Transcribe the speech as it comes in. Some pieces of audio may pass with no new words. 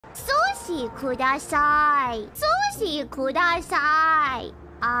Sushi kudasai. Sushi kudasai.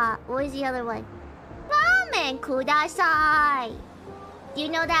 What was the other one? Ramen kudasai. Do you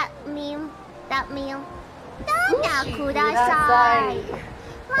know that meme? That meme? Nana kudasai.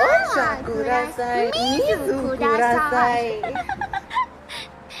 Ramen kudasai. Mizu kudasai.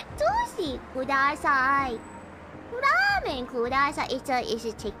 Sushi kudasai. Ramen kudasai. It's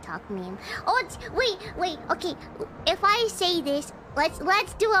a TikTok meme. Oh, wait. Okay, if I say this,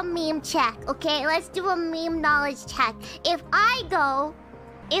 let's do a meme check. Okay, let's do a meme knowledge check. If I'm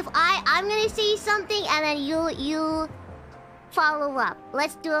gonna say something and then you follow up.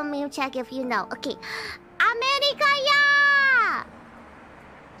 Let's do a meme check if you know. Okay, America ya.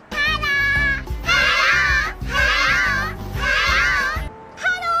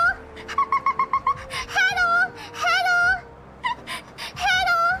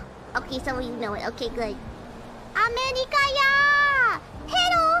 Okay, some of you know it. Okay, good. America ya!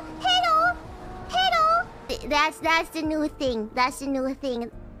 Hello! That's the new thing. That's the new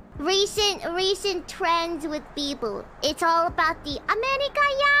thing. Recent trends with Biboo. It's all about the America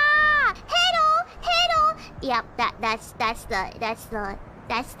ya! Hello! Yep, that's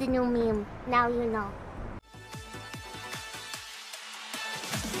the new meme. Now you know.